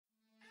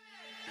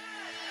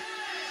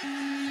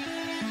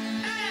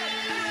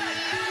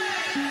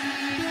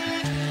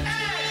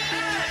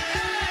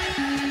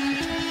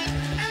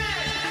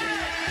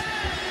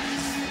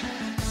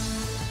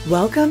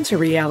Welcome to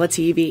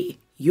RealiTV,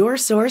 your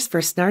source for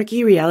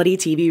snarky reality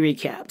TV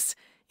recaps.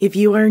 If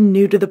you are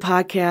new to the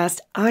podcast,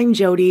 I'm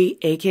Jodie,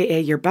 aka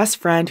your best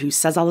friend who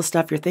says all the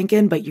stuff you're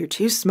thinking, but you're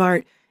too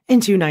smart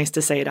and too nice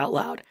to say it out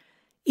loud.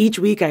 Each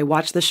week I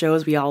watch the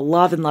shows we all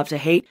love and love to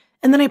hate,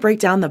 and then I break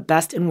down the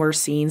best and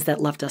worst scenes that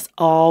left us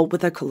all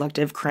with a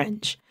collective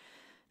cringe.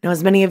 Now,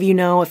 as many of you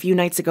know, a few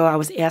nights ago I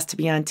was asked to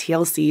be on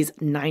TLC's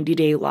 90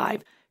 Day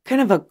Live,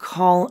 kind of a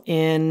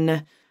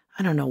call-in,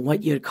 I don't know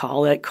what you'd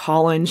call it,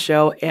 call-in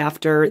show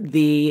after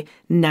the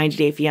 90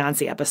 Day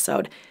Fiancé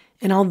episode.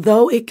 And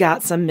although it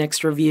got some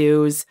mixed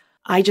reviews,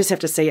 I just have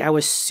to say I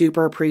was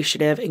super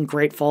appreciative and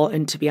grateful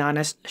and, to be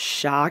honest,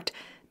 shocked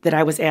that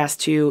I was asked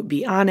to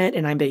be on it.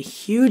 And I'm a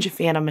huge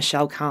fan of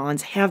Michelle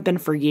Collins, have been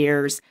for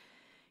years.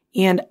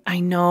 And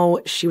I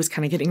know she was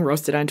kind of getting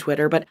roasted on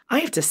Twitter, but I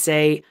have to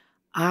say,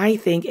 I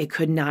think it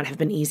could not have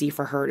been easy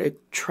for her to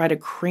try to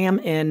cram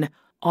in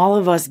all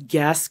of us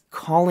guests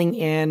calling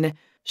in.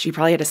 She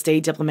probably had to stay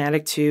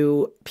diplomatic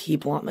to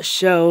people on the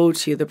show,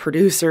 to the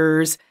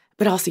producers,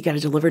 but also you got to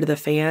deliver to the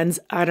fans.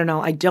 I don't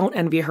know. I don't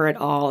envy her at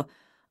all.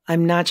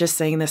 I'm not just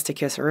saying this to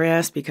kiss her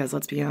ass because,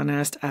 let's be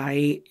honest,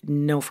 I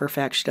know for a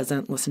fact she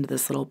doesn't listen to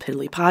this little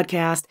piddly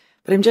podcast,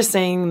 but I'm just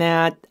saying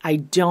that I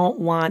don't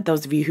want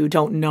those of you who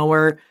don't know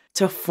her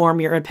to form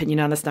your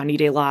opinion on this 90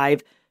 Day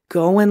Live.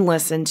 Go and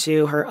listen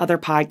to her other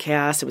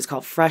podcast. It was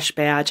called Fresh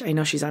Batch. I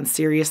know she's on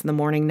Sirius in the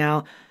morning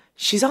now.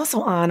 She's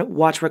also on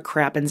Watch What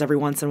Crappens every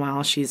once in a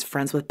while. She's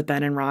friends with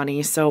Ben and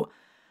Ronnie, so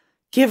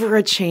give her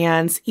a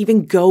chance.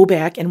 Even go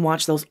back and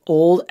watch those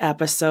old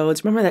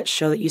episodes. Remember that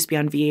show that used to be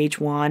on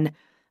VH1?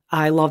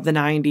 I love the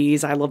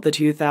 90s. I love the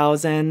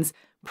 2000s.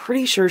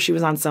 Pretty sure she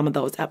was on some of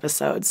those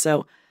episodes.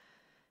 So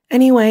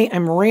anyway,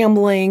 I'm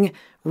rambling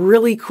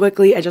really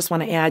quickly. I just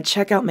want to add,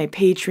 check out my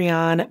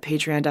Patreon,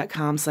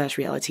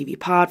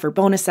 patreon.com/realitytvpod for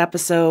bonus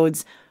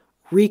episodes,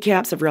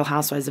 recaps of Real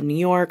Housewives of New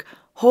York,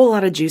 whole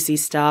lot of juicy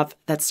stuff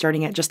that's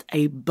starting at just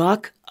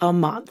 $1 a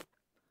month.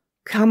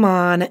 Come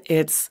on,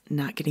 it's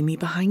not getting me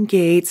behind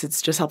gates. It's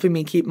just helping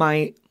me keep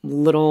my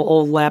little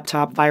old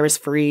laptop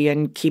virus-free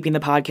and keeping the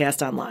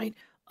podcast online.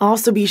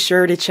 Also, be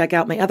sure to check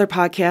out my other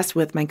podcast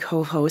with my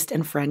co-host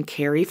and friend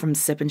Carrie from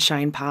Sip and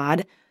Shine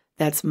Pod.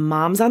 That's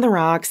Moms on the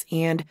Rocks.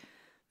 And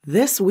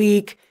this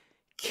week,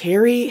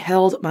 Carrie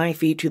held my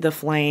feet to the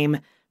flame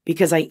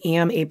because I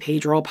am a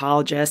Pedro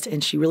apologist,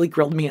 and she really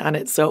grilled me on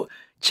it. So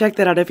check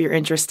that out if you're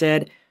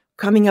interested.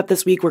 Coming up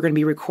this week, we're going to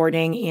be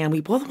recording, and we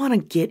both want to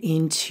get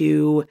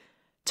into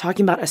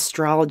talking about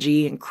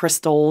astrology and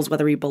crystals,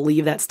 whether we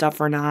believe that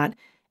stuff or not,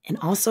 and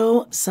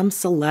also some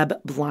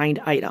celeb blind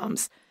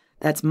items.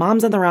 That's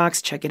Moms on the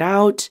Rocks. Check it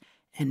out.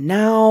 And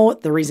now,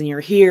 the reason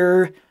you're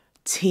here,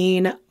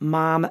 Teen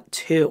Mom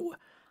 2.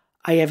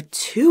 I have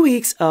 2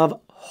 weeks of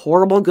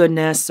horrible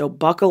goodness, so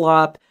buckle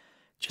up.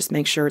 Just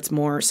make sure it's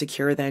more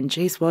secure than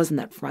Jace was in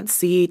that front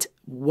seat.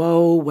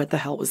 Whoa, what the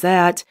hell was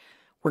that?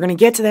 We're going to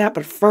get to that,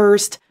 but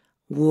first,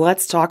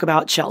 let's talk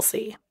about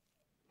Chelsea.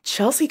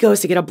 Chelsea goes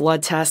to get a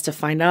blood test to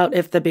find out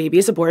if the baby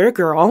is a boy or a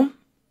girl.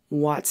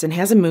 Watson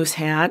has a moose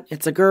hat.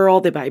 It's a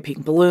girl. They buy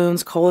pink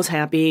balloons. Cole is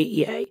happy.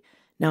 Yay.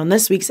 Now, in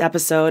this week's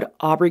episode,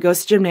 Aubrey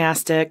goes to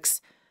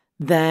gymnastics.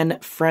 Then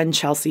friend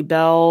Chelsea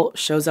Bell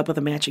shows up with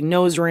a matching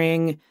nose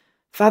ring.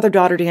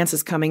 Father-daughter dance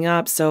is coming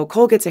up, so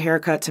Cole gets a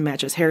haircut to match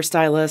his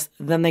hairstylist.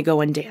 Then they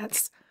go and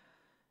dance.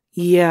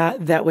 Yeah,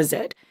 that was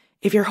it.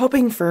 If you're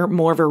hoping for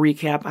more of a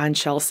recap on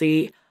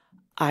Chelsea,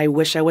 I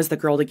wish I was the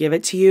girl to give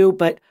it to you,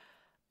 but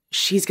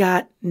she's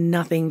got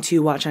nothing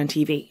to watch on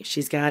TV.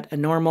 She's got a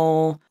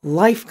normal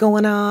life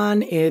going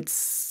on. It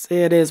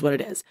is what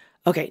it is.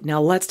 Okay, now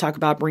let's talk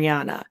about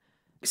Brianna.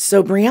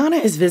 So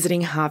Brianna is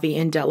visiting Javi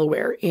in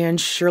Delaware,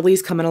 and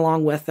Shirley's coming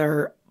along with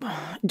her.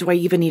 Do I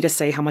even need to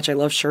say how much I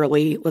love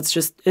Shirley?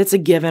 It's a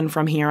given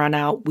from here on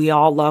out. We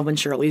all love when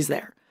Shirley's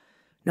there.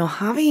 Now,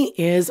 Javi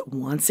is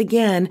once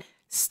again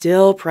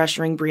still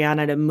pressuring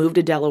Brianna to move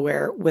to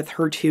Delaware with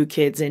her 2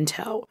 kids in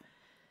tow.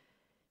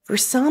 For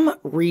some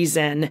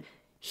reason,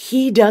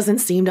 he doesn't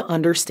seem to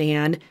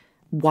understand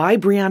why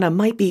Brianna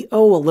might be, a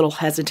little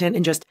hesitant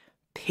in just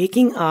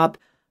picking up,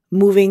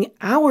 moving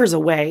hours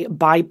away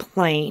by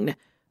plane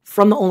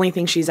from the only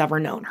thing she's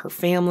ever known, her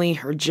family,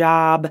 her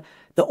job,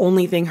 the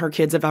only thing her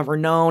kids have ever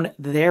known,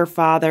 their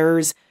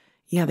fathers.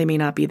 Yeah, they may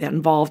not be that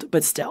involved,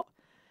 but still.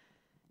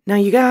 Now,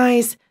 you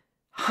guys,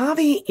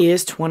 Javi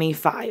is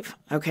 25,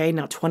 okay?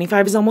 Now,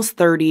 25 is almost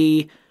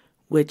 30,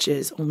 which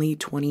is only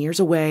 20 years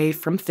away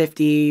from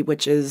 50,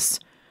 which is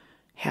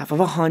half of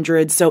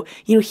 100. So,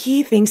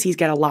 he thinks he's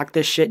got to lock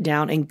this shit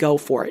down and go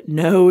for it.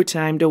 No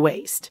time to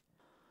waste.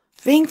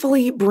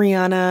 Thankfully,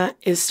 Brianna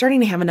is starting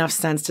to have enough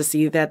sense to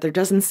see that there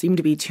doesn't seem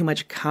to be too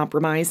much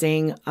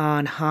compromising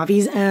on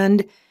Javi's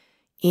end,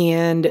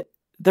 and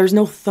there's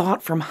no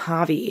thought from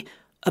Javi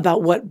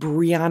about what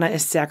Brianna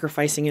is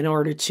sacrificing in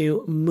order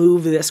to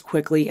move this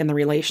quickly in the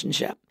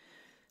relationship.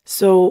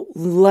 So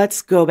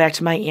let's go back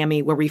to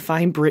Miami, where we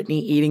find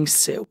Brittany eating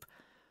soup.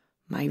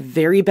 My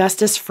very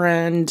bestest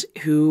friend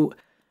who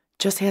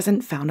just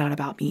hasn't found out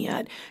about me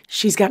yet.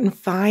 She's gotten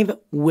 5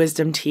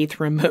 wisdom teeth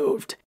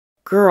removed.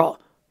 Girl,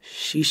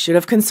 She should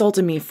have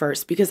consulted me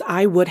first because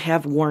I would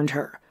have warned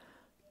her.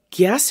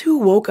 Guess who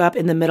woke up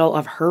in the middle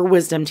of her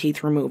wisdom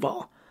teeth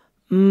removal?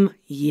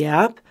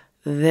 Yep,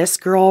 this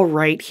girl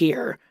right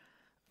here.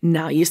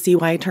 Now you see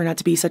why I turned out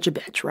to be such a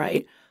bitch,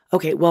 right?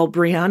 Okay, well,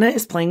 Brianna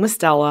is playing with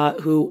Stella,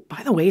 who,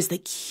 by the way, is the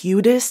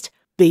cutest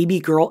baby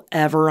girl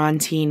ever on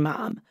Teen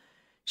Mom.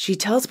 She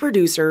tells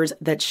producers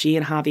that she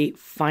and Javi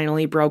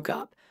finally broke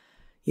up.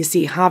 You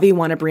see, Javi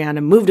wanted Brianna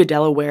to move to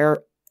Delaware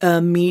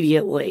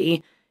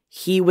immediately.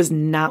 He was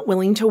not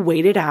willing to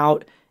wait it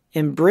out,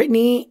 and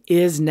Brittany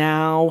is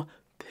now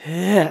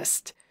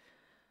pissed.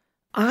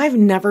 I've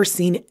never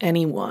seen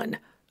anyone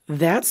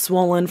that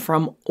swollen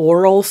from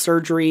oral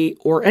surgery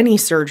or any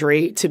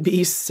surgery to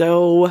be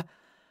so,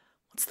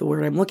 what's the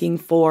word I'm looking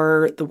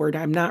for? The word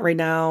I'm not right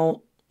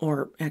now,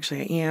 or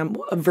actually I am,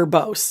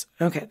 verbose.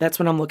 Okay, that's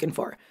what I'm looking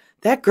for.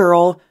 That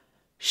girl,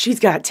 she's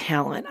got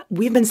talent.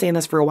 We've been saying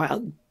this for a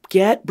while.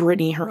 Get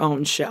Brittany her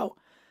own show.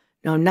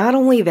 Now, not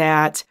only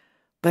that,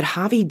 but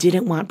Javi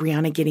didn't want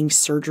Brianna getting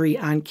surgery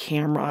on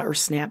camera or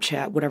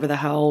Snapchat, whatever the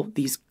hell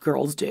these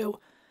girls do.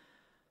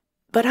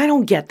 But I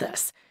don't get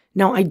this.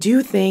 Now, I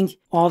do think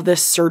all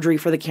this surgery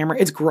for the camera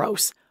is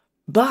gross.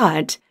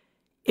 But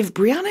if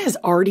Brianna has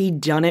already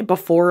done it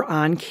before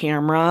on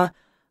camera,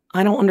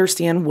 I don't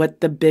understand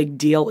what the big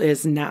deal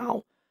is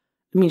now.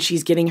 I mean,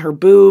 she's getting her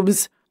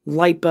boobs,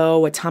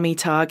 lipo, a tummy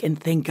tuck, and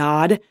thank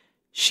God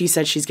she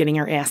said she's getting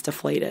her ass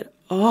deflated.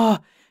 Oh,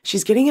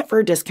 she's getting it for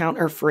a discount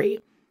or free.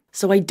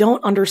 So I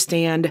don't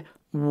understand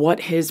what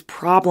his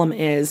problem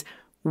is.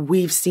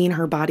 We've seen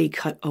her body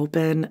cut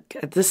open.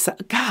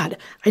 God,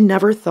 I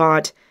never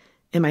thought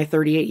in my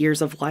 38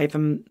 years of life,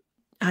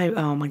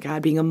 oh my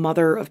God, being a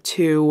mother of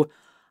two,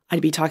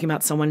 I'd be talking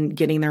about someone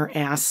getting their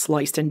ass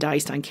sliced and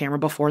diced on camera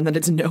before, and that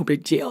it's no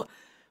big deal.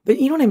 But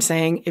you know what I'm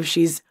saying? If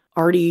she's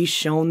already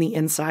shown the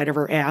inside of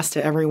her ass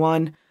to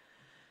everyone,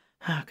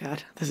 oh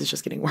God, this is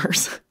just getting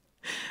worse.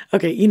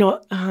 Okay,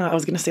 I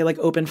was going to say like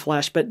open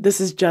flesh, but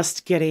this is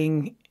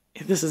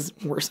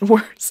worse and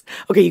worse.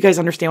 Okay, you guys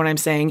understand what I'm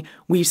saying?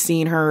 We've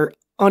seen her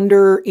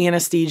under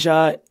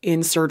anesthesia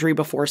in surgery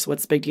before, so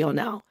what's the big deal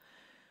now?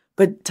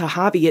 But to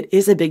Javi, it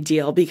is a big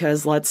deal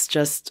because let's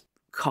just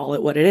call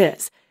it what it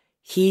is.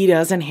 He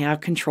doesn't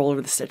have control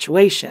over the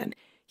situation.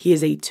 He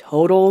is a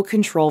total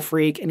control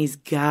freak and he's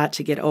got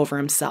to get over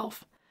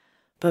himself.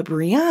 But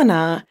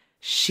Brianna,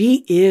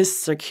 she is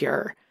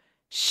secure.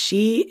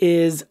 She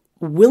is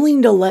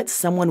willing to let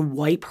someone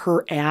wipe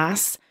her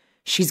ass.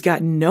 She's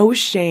got no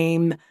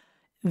shame.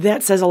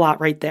 That says a lot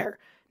right there.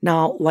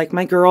 Now, like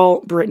my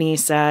girl Brittany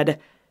said,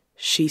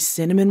 she's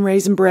cinnamon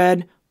raisin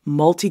bread,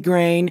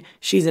 multigrain.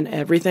 She's an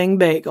everything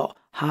bagel.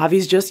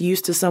 Javi's just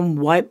used to some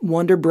white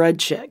Wonder Bread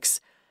chicks.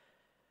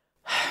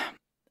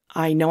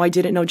 I know I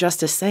didn't know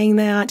justice saying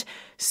that,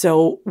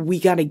 so we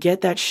got to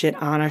get that shit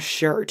on a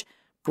shirt.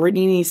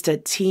 Brittany needs to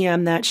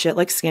TM that shit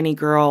like Skinny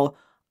Girl.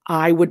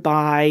 I would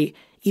buy,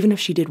 even if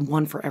she did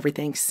one for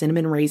everything,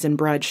 cinnamon raisin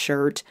bread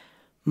shirt,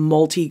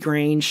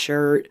 multi-grain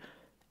shirt,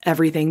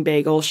 everything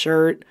bagel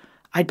shirt.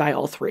 I'd buy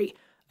all three.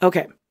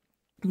 Okay,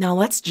 now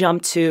let's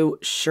jump to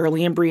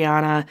Shirley and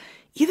Brianna,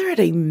 either at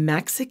a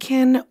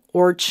Mexican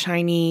or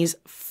Chinese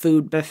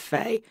food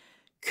buffet.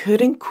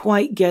 Couldn't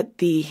quite get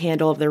the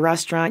handle of the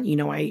restaurant.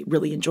 I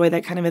really enjoy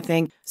that kind of a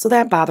thing. So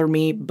that bothered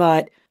me,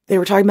 but they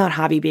were talking about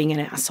Javi being an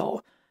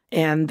asshole.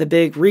 And the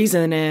big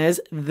reason is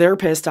they're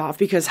pissed off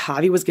because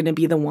Javi was going to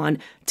be the one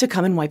to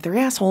come and wipe their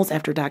assholes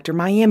after Dr.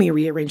 Miami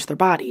rearranged their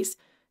bodies.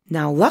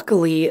 Now,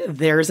 luckily,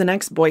 there's an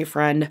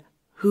ex-boyfriend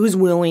who's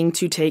willing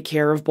to take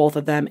care of both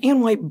of them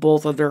and wipe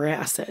both of their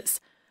asses.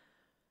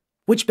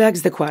 Which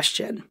begs the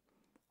question.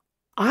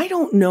 I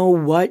don't know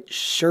what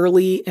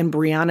Shirley and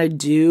Brianna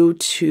do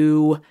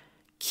to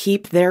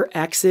keep their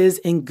exes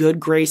in good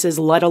graces,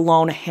 let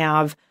alone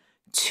have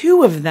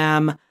two of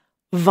them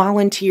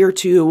volunteer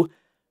to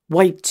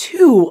wipe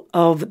two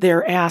of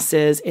their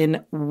asses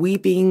in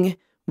weeping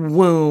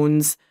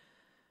wounds.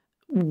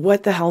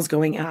 What the hell's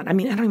going on? I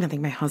mean, I don't even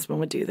think my husband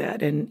would do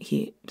that, and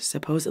he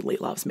supposedly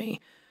loves me.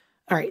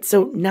 All right,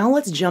 so now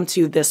let's jump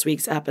to this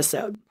week's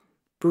episode.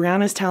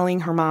 Brianna's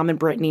telling her mom and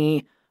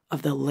Brittany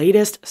of the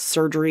latest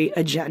surgery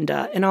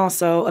agenda and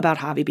also about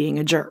Javi being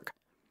a jerk.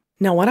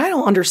 Now, what I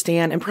don't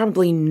understand, and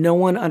probably no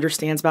one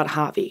understands about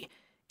Javi,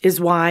 is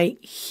why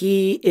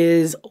he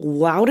is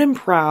loud and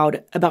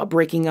proud about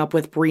breaking up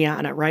with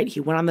Brianna, right? He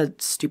went on the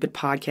stupid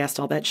podcast,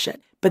 all that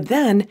shit. But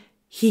then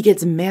he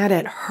gets mad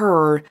at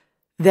her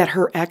that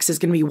her ex is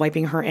going to be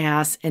wiping her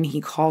ass, and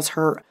he calls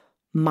her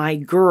my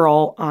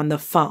girl on the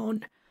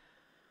phone.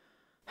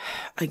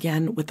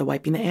 Again, with the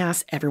wiping the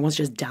ass, everyone's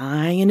just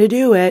dying to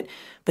do it.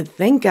 But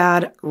thank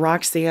God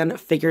Roxanne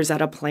figures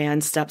out a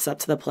plan, steps up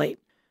to the plate.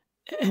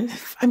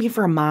 I mean,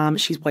 for a mom,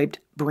 she's wiped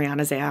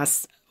Brianna's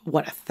ass,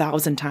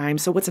 1,000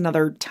 times? So what's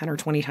another 10 or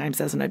 20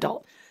 times as an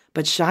adult?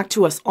 But shock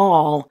to us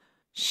all,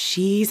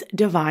 she's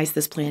devised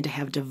this plan to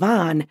have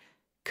Devon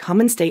come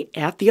and stay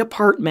at the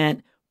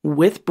apartment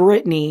with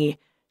Brittany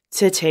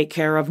to take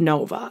care of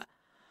Nova.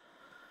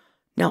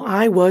 Now,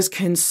 I was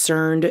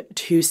concerned,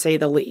 to say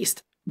the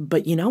least.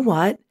 But you know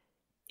what?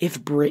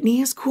 If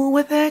Brittany is cool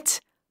with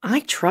it, I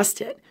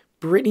trust it.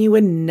 Brittany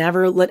would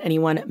never let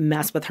anyone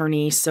mess with her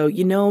niece, so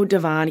you know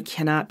Devon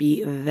cannot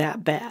be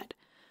that bad.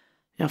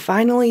 Now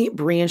finally,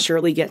 Bree and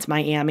Shirley get to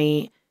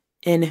Miami,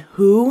 and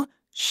who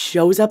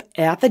shows up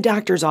at the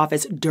doctor's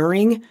office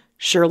during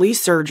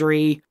Shirley's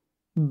surgery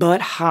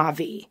but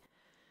Javi?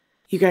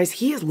 You guys,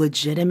 he is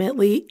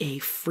legitimately a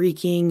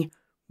freaking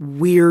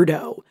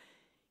weirdo.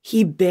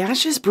 He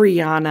bashes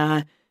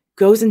Brianna,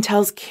 goes and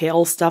tells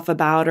Kale stuff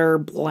about her,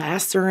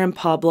 blasts her in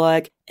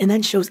public, and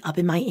then shows up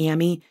in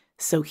Miami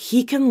so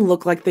he can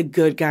look like the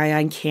good guy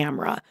on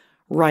camera,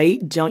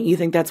 right? Don't you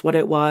think that's what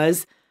it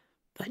was?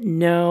 But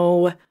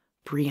no,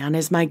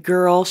 Brianna's my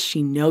girl.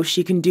 She knows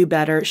she can do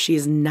better. She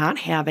is not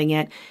having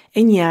it.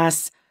 And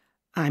yes,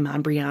 I'm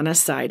on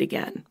Brianna's side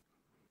again.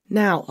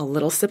 Now, a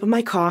little sip of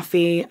my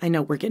coffee. I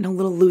know we're getting a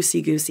little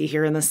loosey-goosey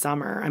here in the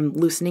summer. I'm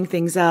loosening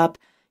things up.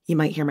 You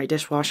might hear my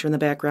dishwasher in the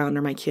background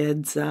or my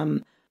kids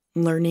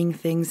learning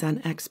things on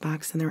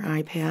Xbox and their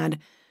iPad.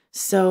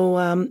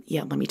 So,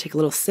 yeah, let me take a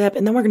little sip,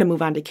 and then we're going to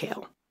move on to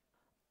Kale.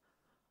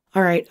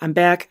 All right, I'm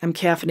back. I'm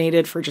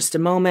caffeinated for just a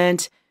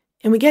moment,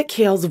 and we get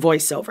Kale's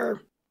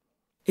voiceover.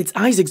 It's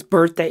Isaac's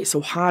birthday,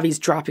 so Javi's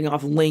dropping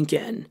off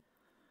Lincoln.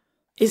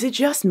 Is it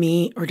just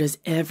me, or does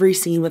every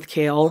scene with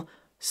Kale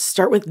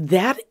start with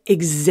that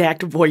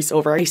exact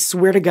voiceover? I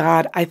swear to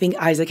God, I think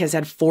Isaac has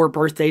had 4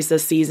 birthdays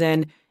this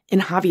season,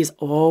 and Javi is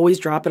always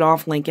dropping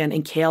off Lincoln,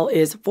 and Kale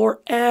is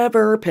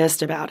forever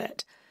pissed about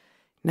it.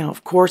 Now,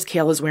 of course,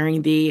 Kale is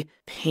wearing the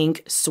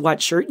pink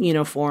sweatshirt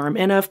uniform,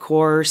 and of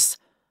course,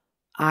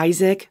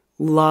 Isaac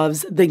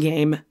loves the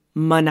game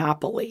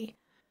Monopoly.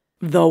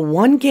 The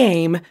one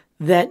game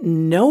that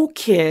no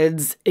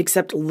kids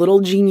except little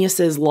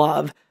geniuses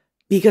love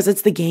because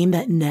it's the game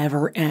that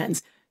never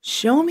ends.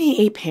 Show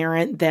me a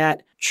parent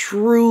that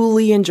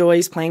truly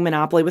enjoys playing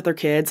Monopoly with their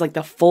kids, like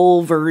the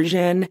full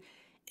version,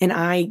 and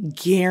I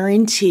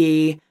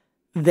guarantee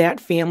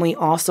that family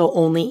also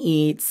only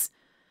eats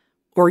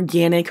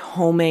organic,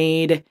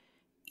 homemade,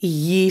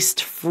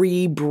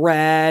 yeast-free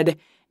bread,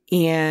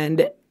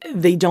 and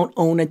they don't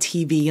own a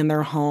TV in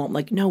their home.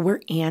 Like, no, we're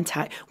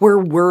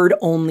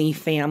word-only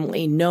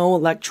family, no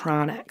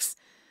electronics.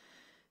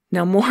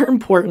 Now, more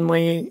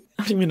importantly,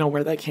 I don't even know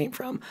where that came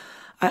from.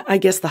 I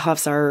guess the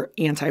Huffs are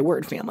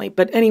anti-word family.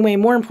 But anyway,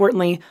 more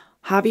importantly,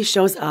 Javi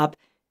shows up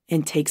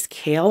and takes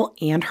Kale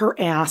and her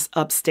ass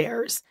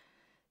upstairs.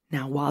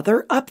 Now, while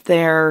they're up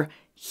there,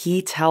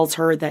 he tells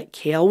her that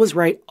Kale was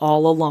right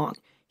all along.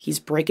 He's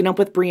breaking up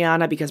with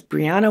Brianna because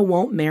Brianna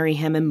won't marry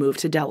him and move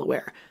to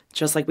Delaware,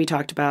 just like we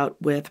talked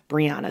about with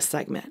Brianna's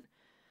segment.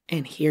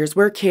 And here's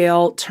where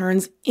Kale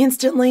turns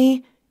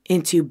instantly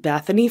into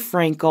Bethany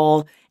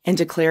Frankel and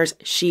declares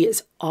she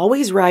is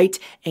always right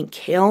and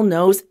Kale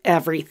knows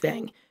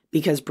everything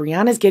because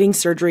Brianna's getting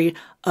surgery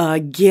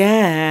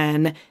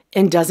again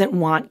and doesn't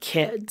want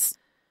kids.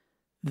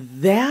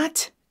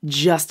 That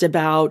just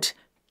about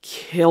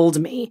killed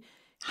me.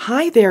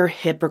 Hi there,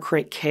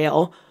 hypocrite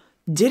Kale.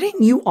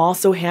 Didn't you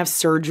also have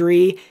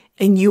surgery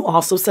and you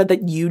also said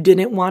that you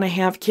didn't want to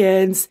have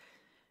kids?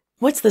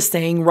 What's the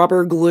saying?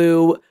 Rubber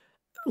glue.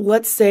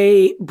 Let's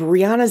say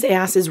Brianna's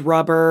ass is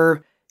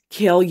rubber.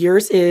 Kale,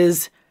 yours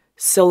is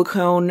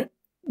silicone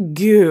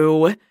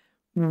goo.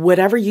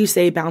 Whatever you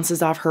say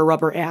bounces off her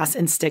rubber ass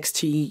and sticks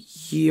to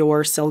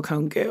your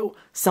silicone goo.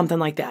 Something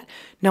like that.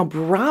 Now,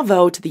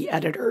 bravo to the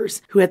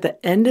editors who at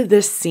the end of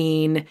this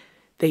scene,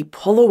 they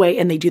pull away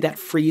and they do that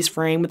freeze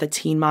frame with the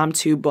Teen Mom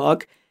 2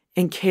 book.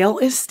 And Kale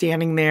is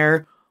standing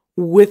there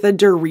with a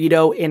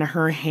Dorito in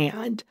her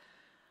hand.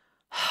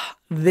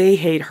 They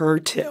hate her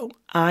too.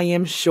 I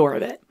am sure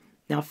of it.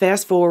 Now,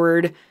 fast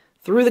forward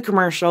through the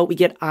commercial, we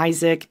get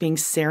Isaac being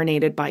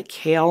serenaded by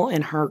Kale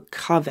and her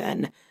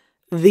coven.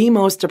 The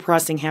most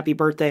depressing happy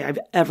birthday I've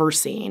ever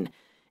seen.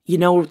 You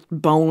know,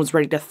 Bone was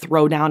ready to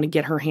throw down to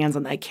get her hands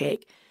on that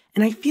cake.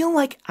 And I feel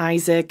like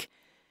Isaac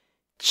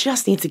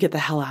just needs to get the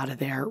hell out of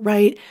there,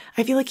 right?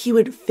 I feel like he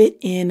would fit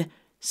in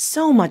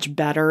so much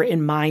better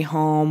in my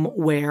home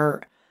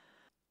where,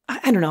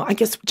 I don't know, I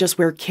guess just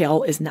where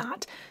Kale is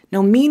not.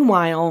 Now,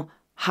 meanwhile,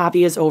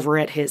 Javi is over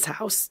at his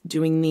house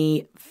doing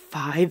the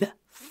 5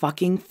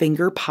 fucking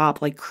finger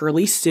pop like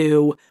Curly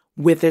Sue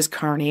with his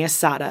carne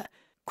asada.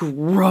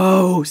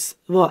 Gross.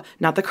 Ugh,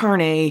 not the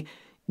carne,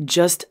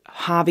 just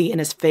Javi in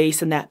his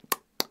face and that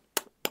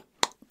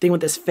thing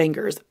with his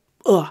fingers.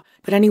 Ugh.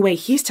 But anyway,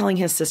 he's telling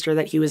his sister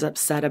that he was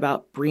upset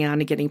about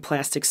Brianna getting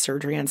plastic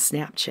surgery on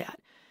Snapchat.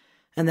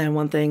 And then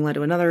one thing led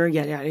to another,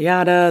 yada, yada,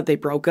 yada. They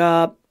broke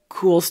up.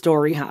 Cool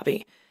story,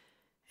 Javi.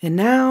 And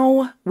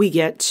now we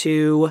get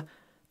to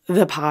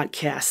the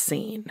podcast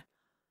scene.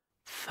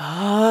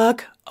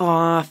 Fuck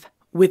off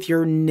with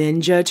your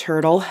Ninja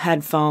Turtle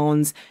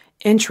headphones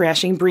and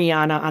trashing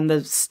Brianna on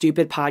the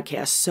stupid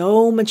podcast.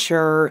 So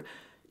mature.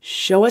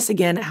 Show us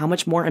again how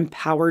much more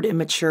empowered and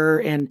mature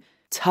and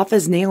tough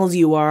as nails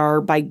you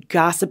are by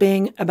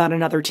gossiping about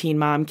another teen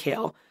mom,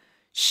 Kale.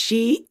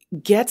 She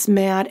gets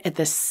mad at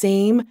the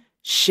same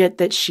shit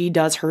that she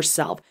does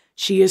herself.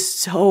 She is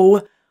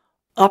so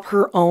up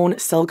her own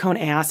silicone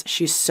ass.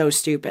 She's so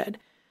stupid.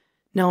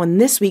 Now, in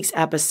this week's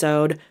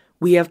episode,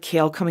 we have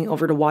Kale coming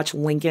over to watch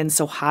Lincoln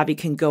so Javi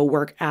can go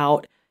work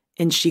out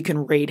and she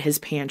can raid his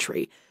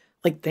pantry.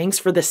 Like, thanks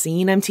for the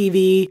scene,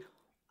 MTV.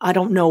 I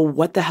don't know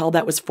what the hell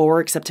that was for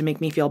except to make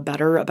me feel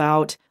better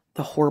about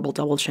the horrible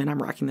double chin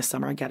I'm rocking this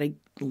summer. I gotta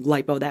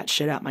lipo that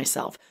shit out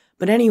myself.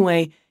 But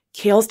anyway,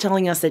 Kale's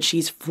telling us that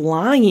she's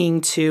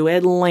flying to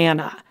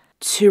Atlanta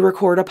to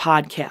record a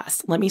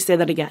podcast. Let me say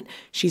that again.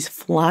 She's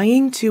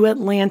flying to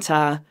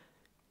Atlanta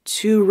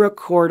to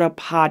record a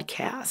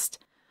podcast.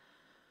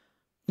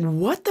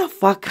 What the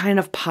fuck kind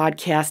of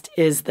podcast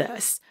is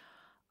this?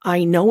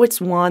 I know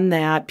it's one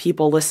that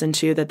people listen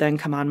to that then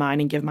come on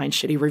mine and give mine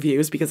shitty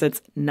reviews because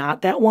it's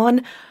not that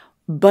one,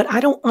 but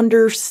I don't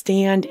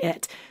understand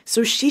it.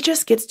 So she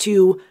just gets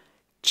to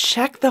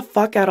check the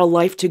fuck out of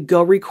life to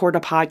go record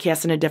a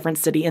podcast in a different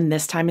city, and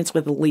this time it's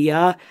with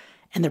Leah,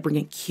 and they're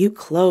bringing cute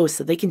clothes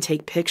so they can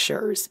take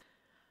pictures.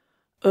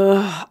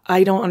 Ugh,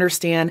 I don't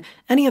understand.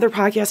 Any other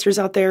podcasters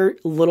out there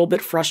a little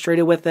bit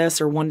frustrated with this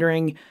or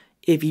wondering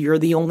if you're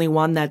the only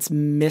one that's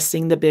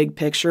missing the big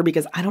picture?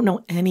 Because I don't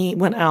know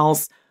anyone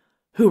else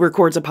who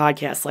records a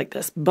podcast like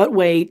this. But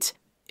wait,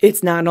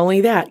 it's not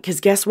only that,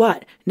 because guess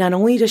what? Not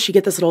only does she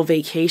get this little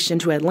vacation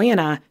to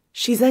Atlanta,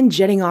 she's then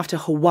jetting off to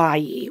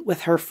Hawaii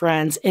with her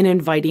friends and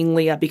inviting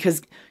Leah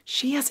because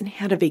she hasn't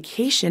had a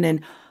vacation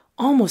in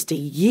almost a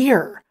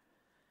year.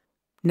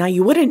 Now,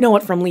 you wouldn't know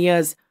it from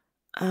Leah's,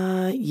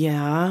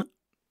 yeah,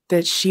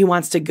 that she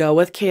wants to go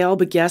with Kale,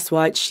 but guess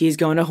what? She's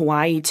going to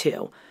Hawaii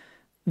too.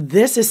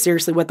 This is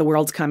seriously what the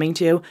world's coming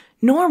to.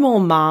 Normal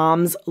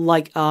moms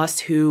like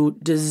us who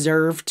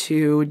deserve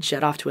to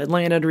jet off to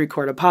Atlanta to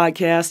record a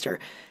podcast or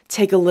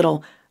take a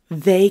little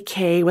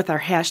vacay with our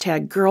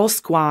hashtag Girl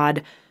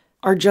Squad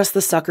are just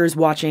the suckers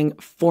watching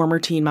former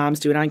teen moms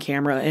do it on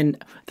camera,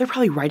 and they're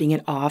probably writing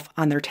it off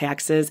on their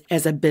taxes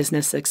as a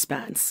business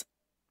expense.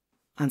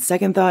 On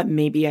second thought,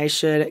 maybe I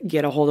should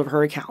get a hold of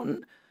her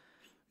accountant.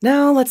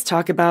 Now let's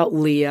talk about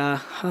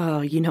Leah.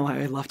 Oh, you know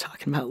I love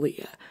talking about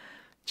Leah.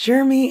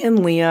 Jeremy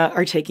and Leah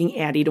are taking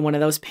Addie to one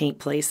of those paint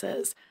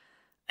places.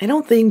 I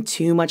don't think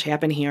too much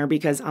happened here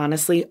because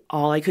honestly,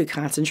 all I could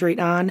concentrate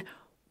on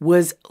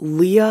was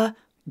Leah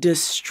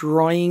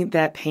destroying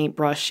that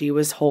paintbrush she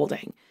was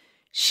holding.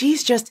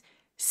 She's just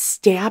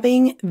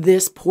stabbing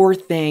this poor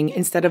thing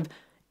instead of,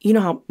 you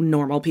know how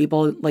normal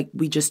people, like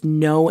we just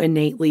know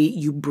innately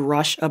you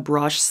brush a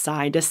brush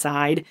side to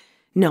side.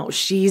 No,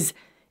 it's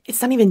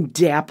not even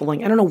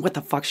dappling. I don't know what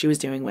the fuck she was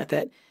doing with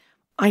it.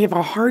 I have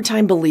a hard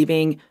time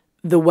believing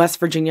the West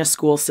Virginia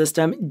school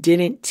system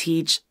didn't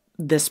teach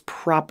this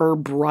proper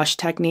brush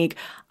technique.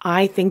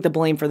 I think the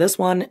blame for this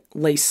one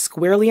lays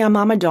squarely on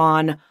Mama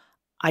Dawn.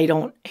 I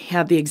don't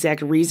have the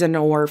exact reason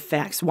or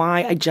facts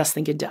why. I just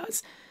think it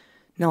does.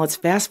 Now let's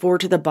fast forward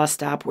to the bus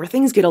stop where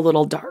things get a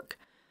little dark.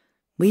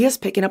 Leah's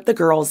picking up the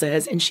girls'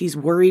 and she's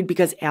worried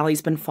because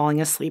Allie's been falling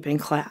asleep in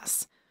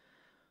class.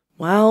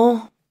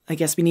 Well, I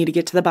guess we need to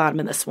get to the bottom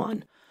of this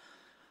one.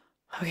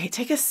 Okay,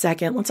 take a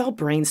second. Let's all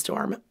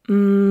brainstorm.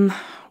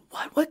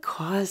 What would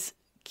cause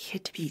a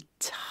kid to be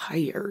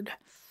tired?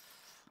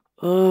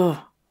 Ugh,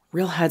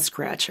 real head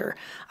scratcher.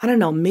 I don't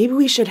know. Maybe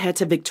we should head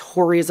to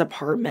Victoria's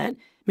apartment.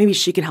 Maybe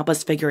she can help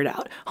us figure it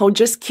out. Oh,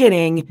 just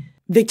kidding.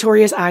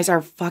 Victoria's eyes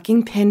are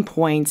fucking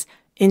pinpoints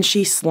and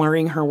she's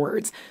slurring her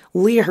words.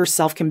 Leah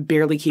herself can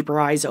barely keep her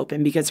eyes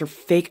open because her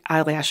fake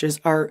eyelashes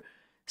are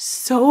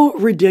so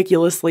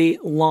ridiculously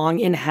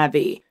long and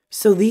heavy.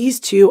 So these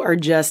two are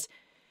just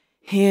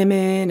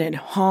hemming and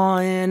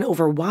hawing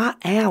over why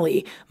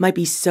Allie might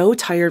be so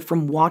tired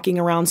from walking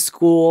around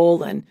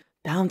school and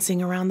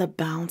bouncing around the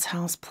bounce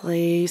house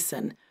place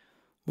and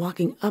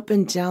walking up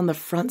and down the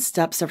front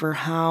steps of her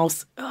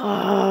house.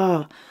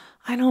 Ugh,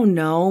 I don't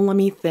know. Let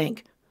me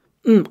think.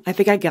 I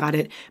think I got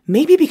it.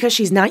 Maybe because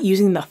she's not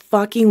using the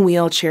fucking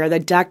wheelchair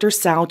that Dr.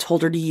 Sal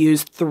told her to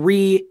use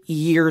 3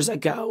 years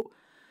ago.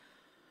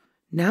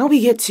 Now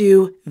we get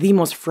to the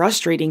most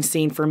frustrating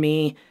scene for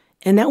me,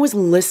 and that was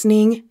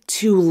listening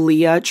to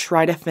Leah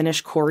try to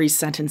finish Corey's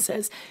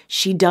sentences.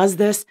 She does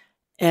this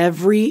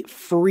every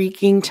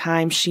freaking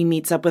time she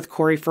meets up with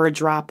Corey for a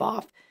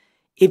drop-off.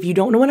 If you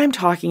don't know what I'm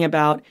talking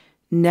about,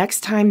 next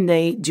time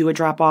they do a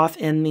drop-off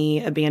in the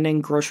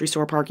abandoned grocery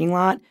store parking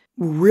lot,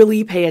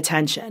 really pay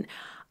attention.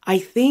 I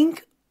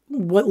think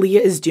what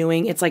Leah is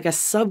doing, it's like a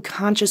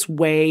subconscious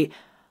way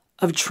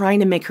of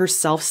trying to make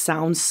herself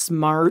sound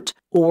smart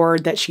or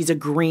that she's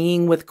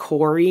agreeing with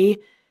Corey,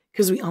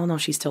 because we all know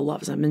she still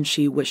loves him and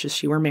she wishes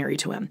she were married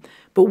to him.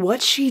 But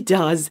what she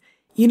does,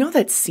 you know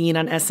that scene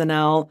on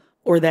SNL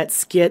or that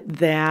skit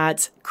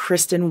that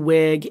Kristen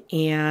Wiig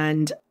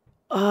and,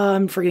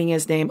 I'm forgetting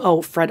his name,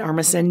 Fred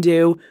Armisen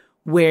do,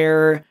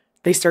 where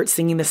they start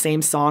singing the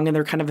same song and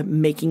they're kind of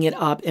making it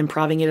up,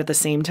 improvising it at the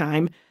same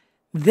time.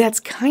 That's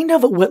kind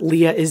of what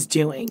Leah is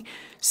doing.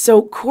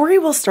 So Corey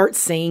will start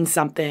saying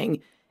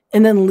something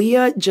and then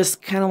Leah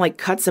just kind of like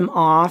cuts him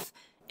off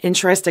and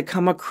tries to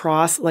come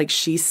across like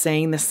she's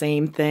saying the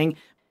same thing.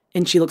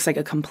 And she looks like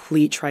a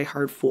complete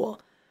try-hard fool.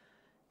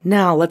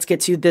 Now let's get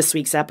to this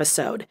week's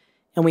episode.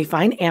 And we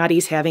find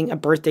Addie's having a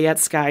birthday at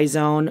Sky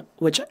Zone,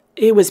 which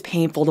it was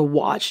painful to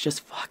watch.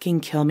 Just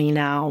fucking kill me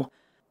now.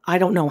 I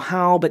don't know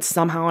how, but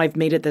somehow I've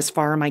made it this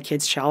far in my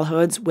kids'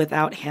 childhoods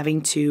without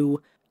having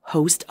to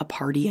host a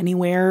party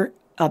anywhere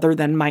other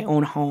than my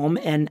own home.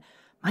 And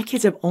my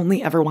kids have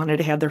only ever wanted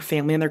to have their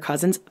family and their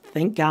cousins.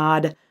 Thank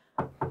God.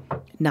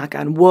 Knock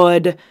on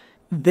wood.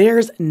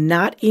 There's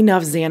not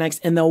enough Xanax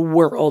in the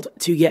world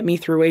to get me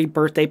through a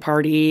birthday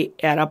party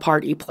at a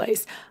party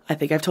place. I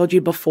think I've told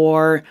you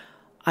before,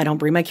 I don't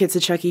bring my kids to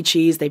Chuck E.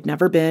 Cheese. They've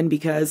never been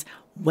because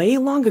way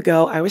long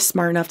ago, I was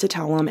smart enough to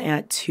tell them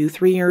at 2,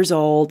 3 years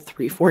old,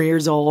 3, 4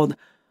 years old,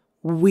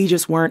 we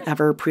just weren't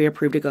ever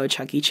pre-approved to go to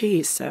Chuck E.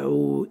 Cheese.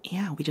 So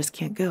yeah, we just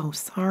can't go.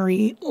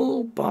 Sorry.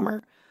 Oh,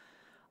 bummer.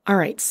 All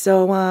right.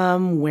 So,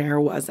 where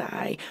was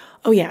I?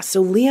 Oh yeah.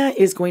 So Leah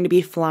is going to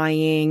be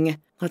flying.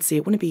 Let's see.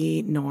 It wouldn't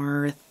be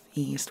north,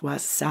 east,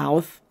 west,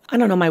 south. I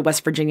don't know my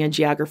West Virginia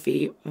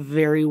geography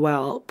very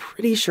well.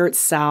 Pretty sure it's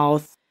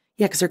south.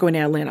 Yeah, because they're going to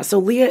Atlanta. So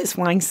Leah is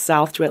flying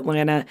south to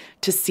Atlanta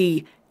to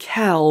see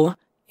Kel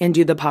and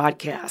do the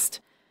podcast.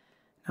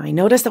 Now, I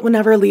noticed that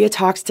whenever Leah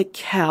talks to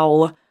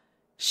Kel,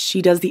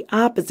 she does the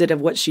opposite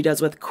of what she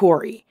does with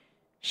Corey.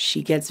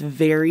 She gets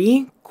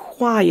very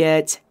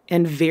quiet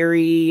and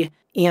very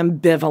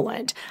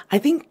ambivalent. I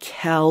think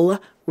Kel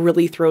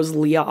really throws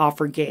Leah off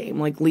her game.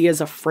 Like,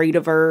 Leah's afraid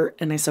of her,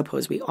 and I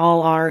suppose we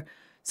all are.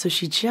 So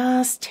she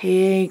just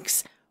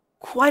takes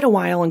quite a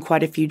while and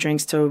quite a few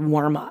drinks to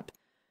warm up.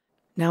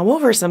 Now,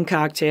 over some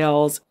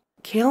cocktails,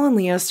 Kel and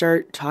Leah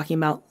start talking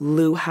about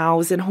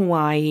luau's in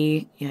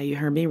Hawaii. Yeah, you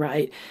heard me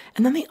right.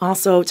 And then they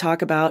also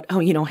talk about,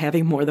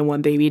 having more than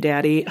one baby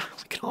daddy.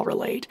 We can all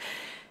relate.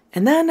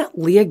 And then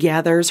Leah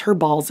gathers her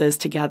ballses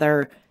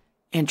together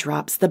and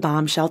drops the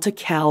bombshell to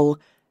Kel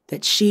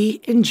that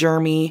she and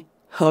Jeremy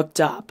hooked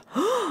up.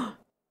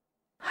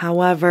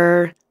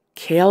 However,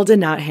 Kel did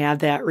not have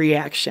that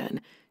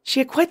reaction. She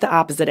had quite the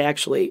opposite,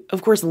 actually.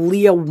 Of course,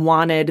 Leah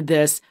wanted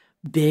this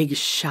big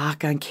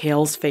shock on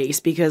Kel's face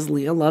because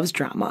Leah loves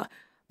drama.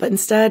 But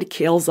instead,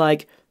 Kel's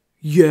like,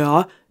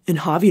 yeah, and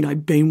Javi and I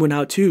banged one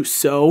out too,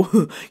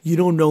 so you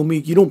don't know me,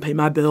 you don't pay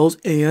my bills,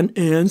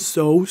 and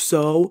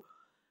so.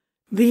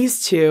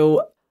 These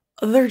two,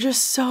 they're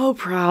just so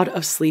proud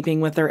of sleeping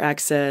with their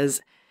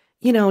exes.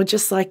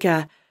 Just like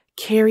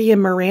Carrie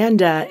and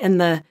Miranda and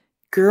the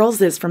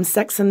girls is from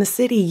Sex and the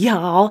City,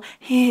 y'all.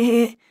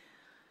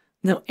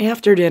 Now,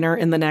 after dinner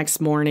and the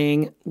next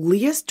morning,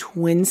 Leah's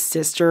twin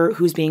sister,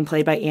 who's being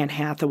played by Anne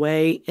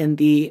Hathaway in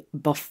the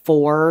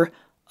before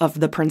of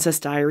The Princess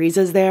Diaries,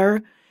 is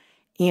there.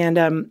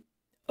 And,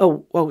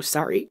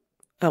 sorry.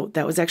 Oh,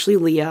 that was actually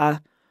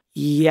Leah.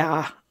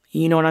 Yeah,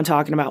 you know what I'm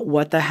talking about.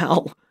 What the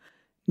hell?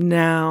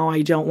 Now,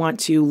 I don't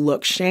want to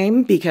look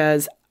shame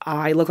because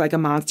I look like a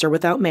monster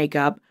without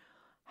makeup.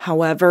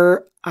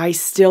 However, I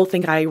still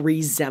think I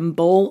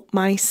resemble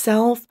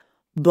myself.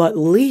 But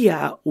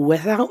Leah,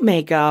 without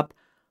makeup,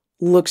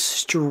 looks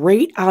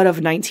straight out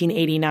of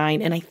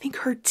 1989, and I think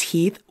her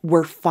teeth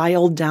were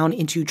filed down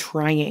into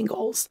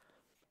triangles.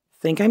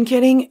 Think I'm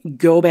kidding?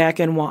 Go back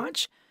and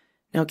watch.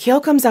 Now, Kel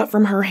comes out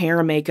from her hair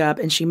and makeup,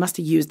 and she must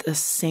have used the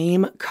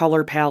same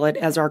color palette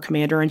as our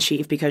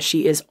commander-in-chief because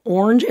she is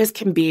orange as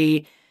can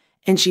be,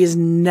 and she has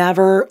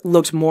never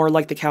looked more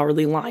like the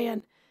Cowardly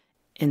Lion.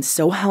 And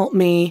so help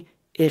me,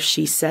 if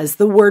she says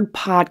the word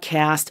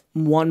podcast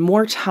one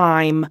more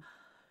time,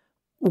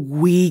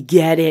 we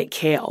get it,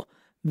 Kel.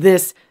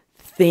 This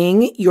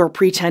thing you're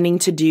pretending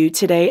to do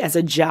today as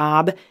a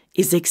job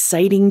is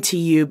exciting to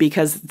you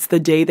because it's the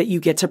day that you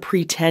get to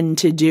pretend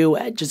to do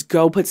it. Just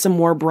go put some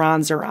more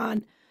bronzer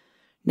on.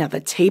 Now, the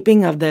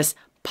taping of this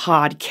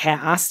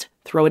podcast,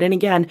 throw it in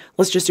again.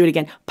 Let's just do it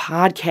again.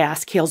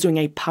 Podcast. Kel's doing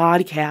a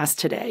podcast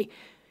today.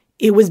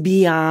 It was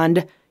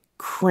beyond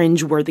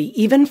cringeworthy,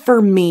 even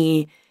for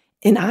me.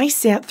 And I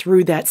sat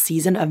through that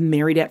season of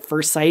Married at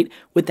First Sight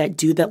with that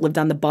dude that lived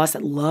on the bus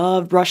that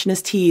loved brushing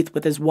his teeth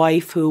with his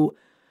wife,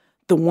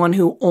 the one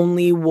who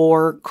only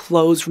wore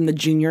clothes from the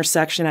junior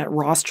section at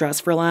Ross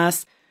Dress for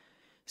Less.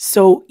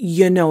 So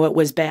it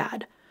was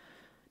bad.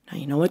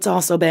 Now it's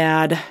also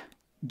bad.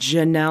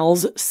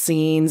 Janelle's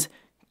scenes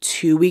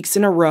 2 weeks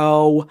in a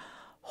row.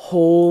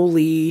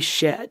 Holy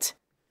shit.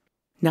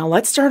 Now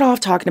let's start off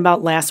talking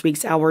about last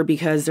week's hour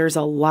because there's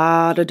a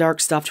lot of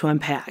dark stuff to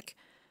unpack.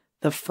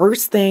 The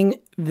first thing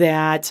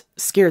that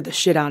scared the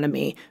shit out of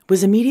me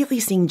was immediately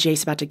seeing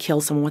Jace about to kill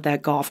someone with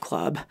that golf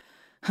club.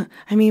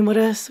 I mean, what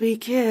a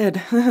sweet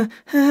kid.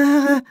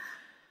 Now,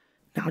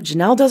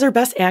 Janelle does her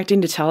best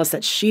acting to tell us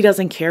that she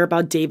doesn't care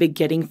about David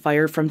getting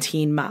fired from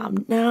Teen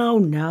Mom. No,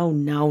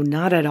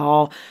 not at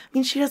all. I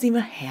mean, she doesn't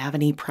even have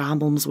any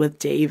problems with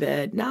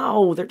David.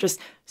 No, they're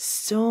just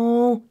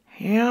so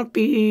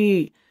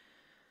happy.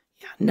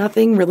 Yeah,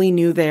 nothing really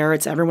new there.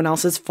 It's everyone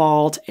else's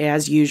fault,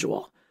 as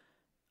usual.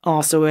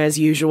 Also, as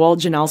usual,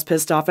 Janelle's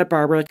pissed off at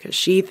Barbara because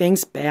she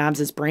thinks Babs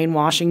is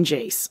brainwashing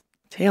Jace.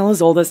 Tale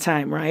as old as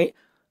time, right?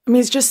 I mean,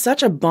 it's just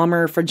such a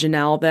bummer for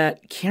Janelle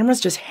that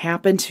cameras just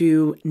happen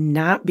to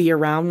not be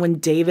around when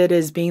David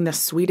is being the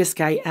sweetest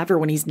guy ever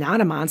when he's not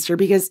a monster,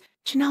 because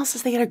Janelle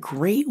says they had a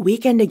great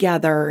weekend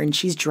together and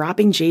she's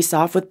dropping Jace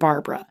off with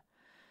Barbara.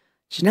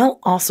 Janelle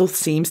also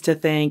seems to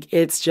think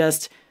it's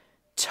just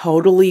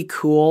totally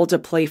cool to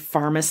play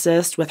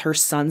pharmacist with her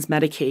son's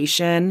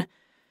medication.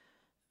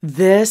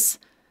 This,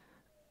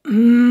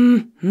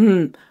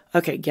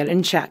 okay, get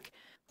in check.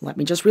 Let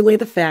me just relay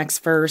the facts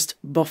first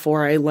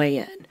before I lay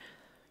in.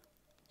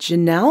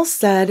 Janelle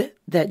said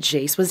that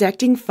Jace was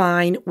acting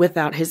fine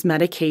without his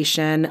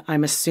medication.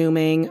 I'm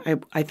assuming,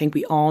 I think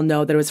we all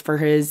know that it was for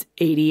his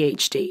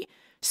ADHD.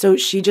 So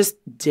she just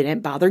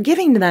didn't bother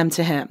giving them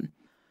to him.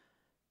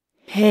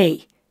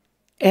 Hey,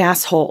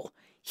 asshole,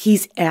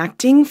 he's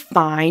acting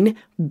fine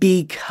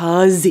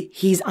because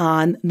he's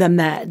on the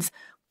meds.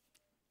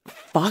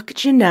 Fuck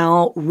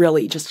Janelle,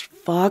 really, just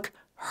fuck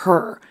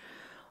her.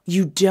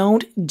 You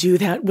don't do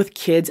that with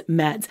kids'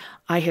 meds.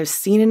 I have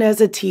seen it as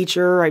a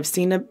teacher. I've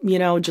seen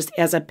it, just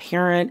as a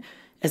parent,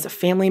 as a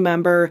family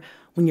member.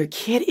 When your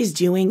kid is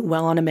doing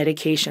well on a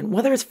medication,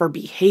 whether it's for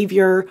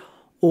behavior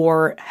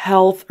or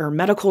health or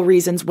medical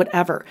reasons,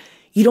 whatever,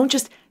 you don't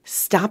just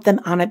stop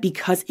them on it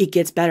because it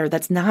gets better.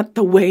 That's not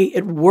the way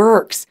it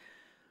works.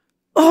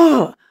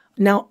 Oh,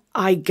 now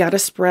I gotta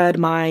spread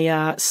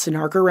my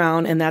snark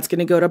around, and that's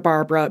gonna go to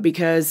Barbara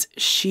because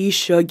she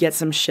should get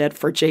some shit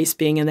for Jace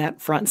being in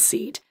that front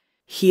seat.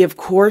 He, of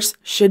course,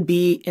 should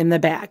be in the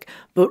back.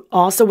 But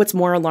also what's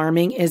more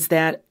alarming is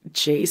that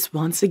Jace,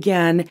 once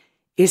again,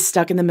 is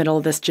stuck in the middle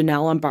of this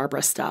Janelle and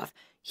Barbara stuff.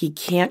 He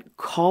can't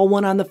call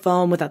one on the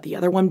phone without the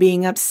other one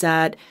being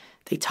upset.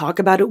 They talk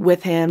about it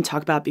with him,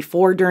 talk about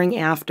before, during,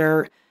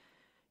 after.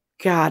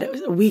 God,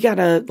 we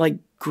gotta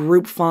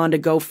group fund a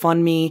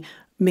GoFundMe,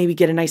 maybe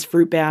get a nice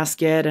fruit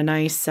basket, a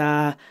nice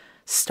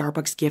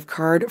Starbucks gift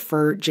card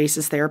for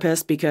Jace's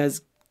therapist,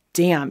 because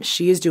damn,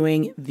 she is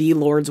doing the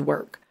Lord's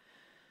work.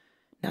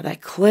 Now,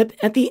 that clip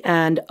at the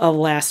end of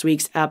last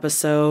week's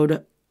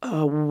episode,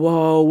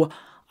 whoa,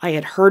 I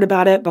had heard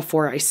about it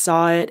before I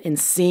saw it, and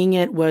seeing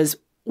it was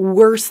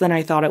worse than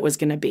I thought it was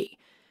going to be.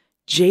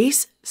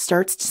 Jace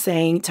starts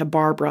saying to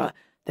Barbara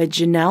that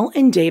Janelle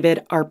and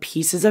David are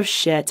pieces of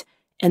shit,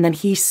 and then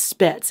he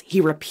spits. He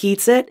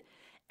repeats it,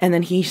 and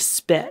then he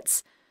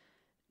spits.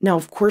 Now,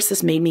 of course,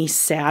 this made me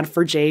sad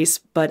for Jace,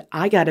 but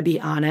I gotta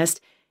be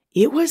honest,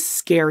 it was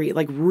scary,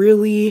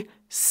 really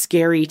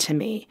scary to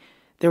me.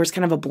 There was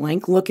kind of a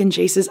blank look in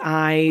Jace's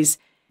eyes.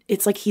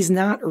 It's like he's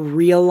not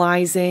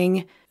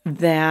realizing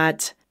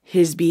that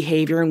his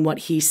behavior and what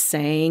he's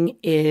saying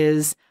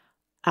is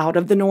out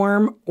of the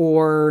norm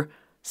or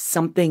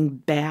something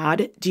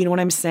bad. Do you know what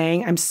I'm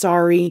saying? I'm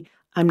sorry.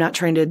 I'm not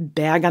trying to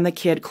bag on the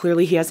kid.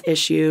 Clearly he has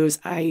issues.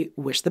 I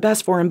wish the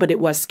best for him, but it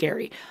was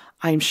scary.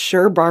 I'm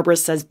sure Barbara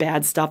says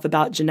bad stuff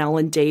about Janelle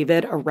and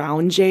David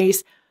around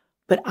Jace,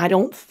 but I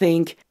don't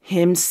think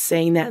him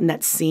saying that in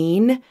that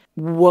scene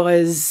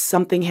was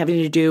something having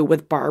to do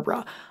with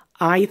Barbara.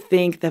 I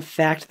think the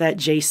fact that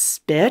Jace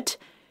spit,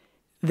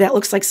 that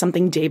looks like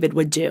something David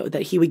would do,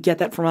 that he would get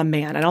that from a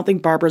man. I don't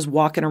think Barbara's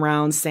walking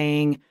around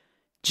saying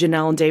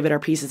Janelle and David are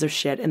pieces of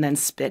shit and then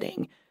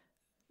spitting.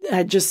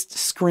 That just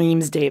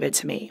screams David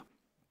to me.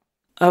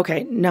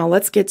 Okay, now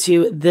let's get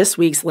to this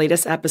week's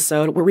latest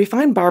episode where we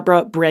find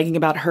Barbara bragging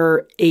about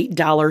her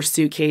 $8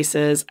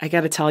 suitcases. I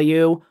gotta tell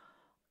you,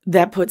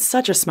 that puts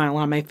such a smile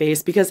on my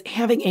face because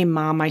having a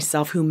mom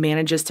myself who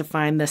manages to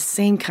find the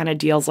same kind of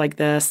deals like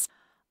this,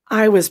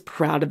 I was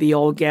proud of the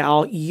old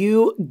gal.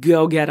 You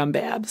go get 'em,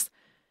 Babs.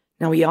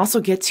 Now we also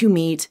get to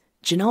meet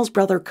Janelle's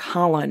brother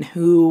Colin,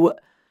 who,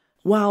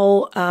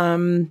 well,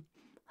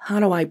 how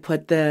do I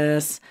put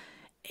this?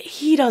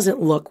 He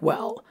doesn't look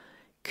well.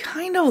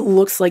 Kind of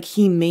looks like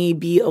he may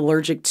be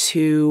allergic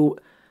to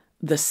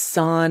the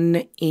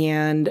sun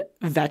and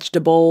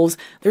vegetables.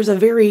 There's a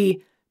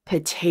very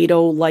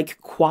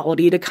potato-like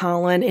quality to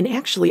Colin, and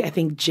actually I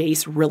think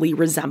Jace really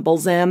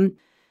resembles him.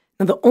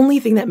 Now, the only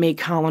thing that made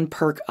Colin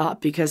perk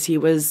up, because he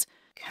was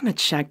kind of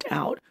checked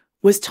out,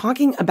 was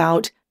talking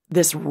about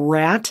this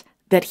rat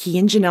that he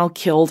and Janelle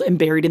killed and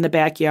buried in the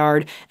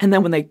backyard, and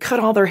then when they cut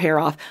all their hair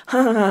off,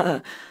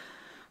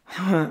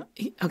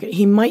 okay,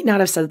 he might not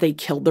have said that they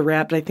killed the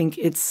rat, but I think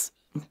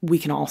we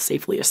can all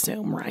safely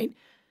assume, right?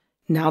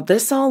 Now,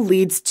 this all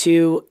leads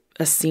to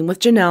a scene with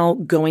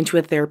Janelle going to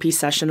a therapy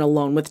session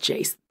alone with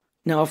Jace.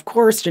 Now, of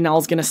course,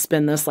 Janelle's going to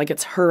spin this like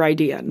it's her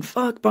idea, and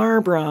fuck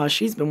Barbara,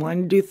 she's been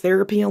wanting to do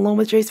therapy alone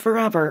with Jace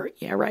forever.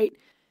 Yeah, right.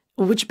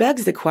 Which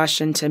begs the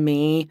question to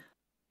me,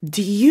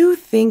 do you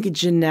think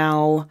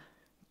Janelle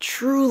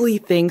truly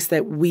thinks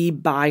that we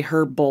buy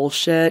her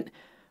bullshit?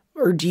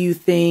 Or do you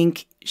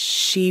think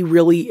she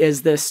really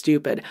is this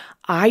stupid?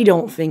 I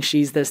don't think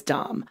she's this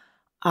dumb.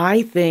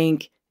 I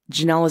think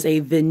Janelle is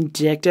a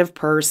vindictive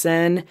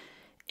person,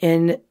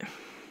 and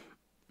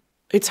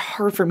it's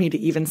hard for me to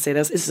even say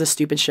this. This is a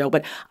stupid show,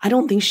 but I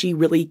don't think she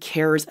really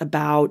cares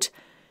about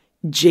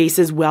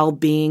Jace's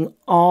well-being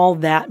all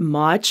that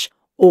much,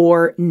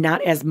 or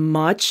not as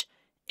much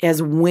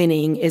as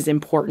winning is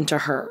important to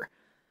her.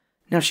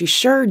 Now, she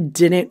sure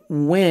didn't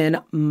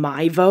win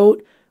my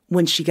vote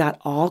when she got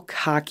all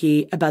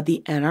cocky about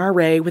the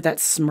NRA with that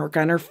smirk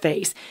on her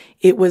face.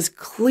 It was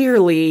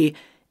clearly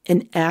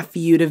an F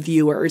you to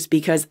viewers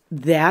because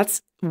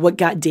that's what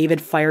got David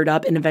fired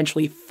up and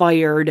eventually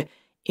fired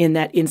in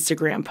that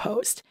Instagram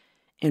post.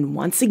 And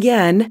once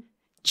again,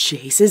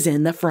 Jace is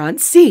in the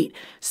front seat.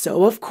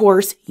 So, of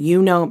course,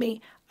 you know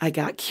me. I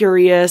got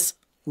curious,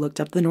 looked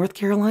up the North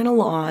Carolina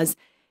laws,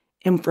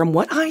 and from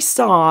what I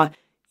saw,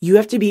 you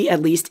have to be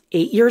at least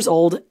 8 years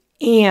old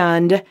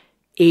and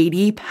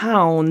 80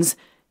 pounds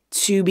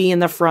to be in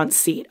the front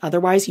seat.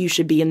 Otherwise, you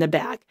should be in the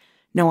back.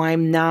 No,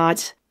 I'm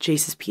not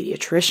Jace's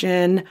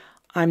pediatrician.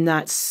 I'm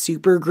not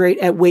super great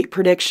at weight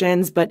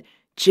predictions, but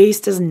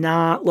Jace does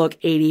not look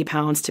 80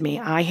 pounds to me.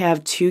 I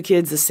have 2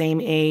 kids the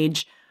same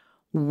age.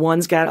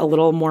 One's got a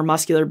little more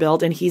muscular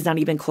build, and he's not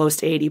even close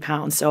to 80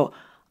 pounds. So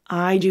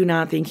I do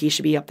not think he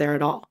should be up there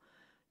at all.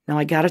 Now,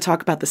 I got to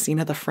talk about the scene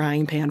of the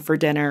frying pan for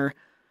dinner.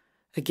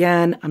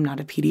 Again, I'm not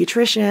a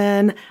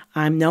pediatrician.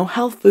 I'm no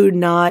health food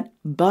nut,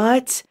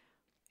 but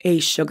a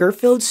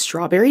sugar-filled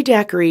strawberry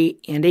daiquiri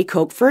and a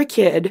Coke for a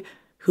kid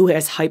who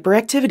has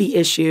hyperactivity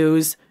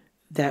issues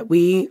that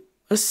we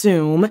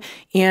assume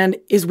and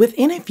is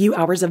within a few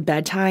hours of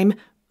bedtime,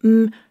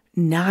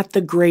 not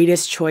the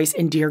greatest choice.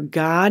 And dear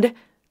God,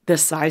 the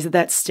size of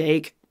that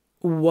steak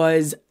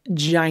was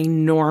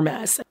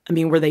ginormous. I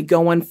mean, were they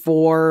going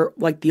for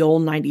like the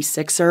old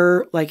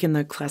 96er, like in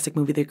the classic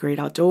movie The Great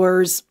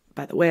Outdoors?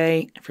 By the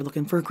way, if you're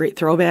looking for a great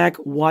throwback,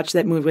 watch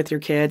that movie with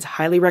your kids.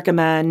 Highly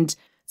recommend.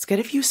 It's got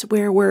a few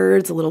swear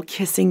words, a little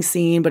kissing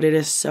scene, but it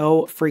is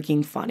so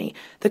freaking funny.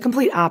 The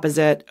complete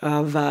opposite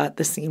of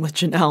the scene with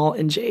Janelle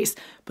and Jace.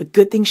 But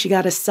good thing she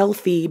got a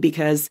selfie,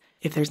 because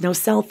if there's no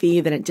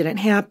selfie, then it didn't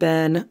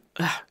happen.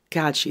 Ugh,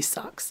 God, she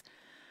sucks.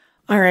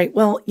 All right,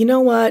 well, you know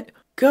what?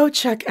 Go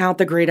check out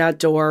The Great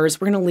Outdoors.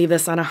 We're going to leave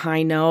this on a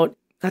high note.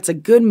 That's a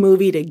good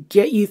movie to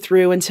get you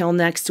through until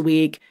next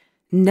week.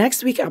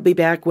 Next week, I'll be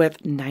back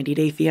with 90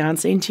 Day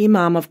Fiancé and Teen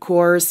Mom, of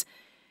course.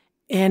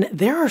 And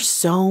there are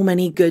so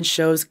many good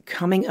shows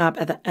coming up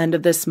at the end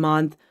of this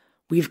month.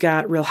 We've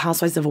got Real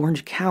Housewives of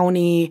Orange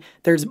County.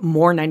 There's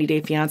more 90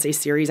 Day Fiancé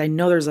series. I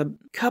know there's a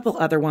couple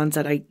other ones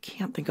that I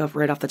can't think of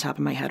right off the top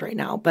of my head right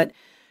now. But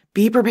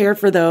be prepared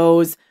for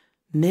those.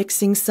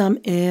 Mixing some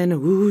in.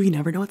 Ooh, you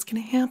never know what's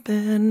going to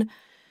happen.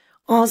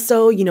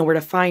 Also, you know where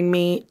to find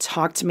me.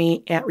 Talk to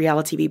me at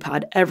RealiTV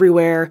Pod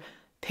everywhere.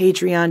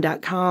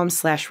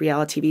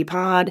 Patreon.com/RealiTV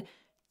Pod.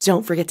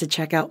 Don't forget to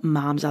check out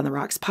Moms on the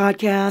Rocks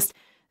podcast.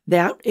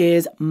 That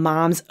is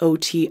Moms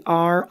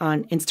OTR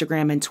on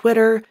Instagram and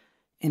Twitter.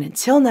 And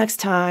until next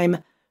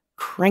time,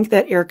 crank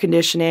that air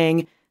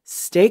conditioning,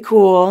 stay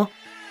cool,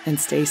 and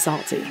stay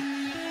salty.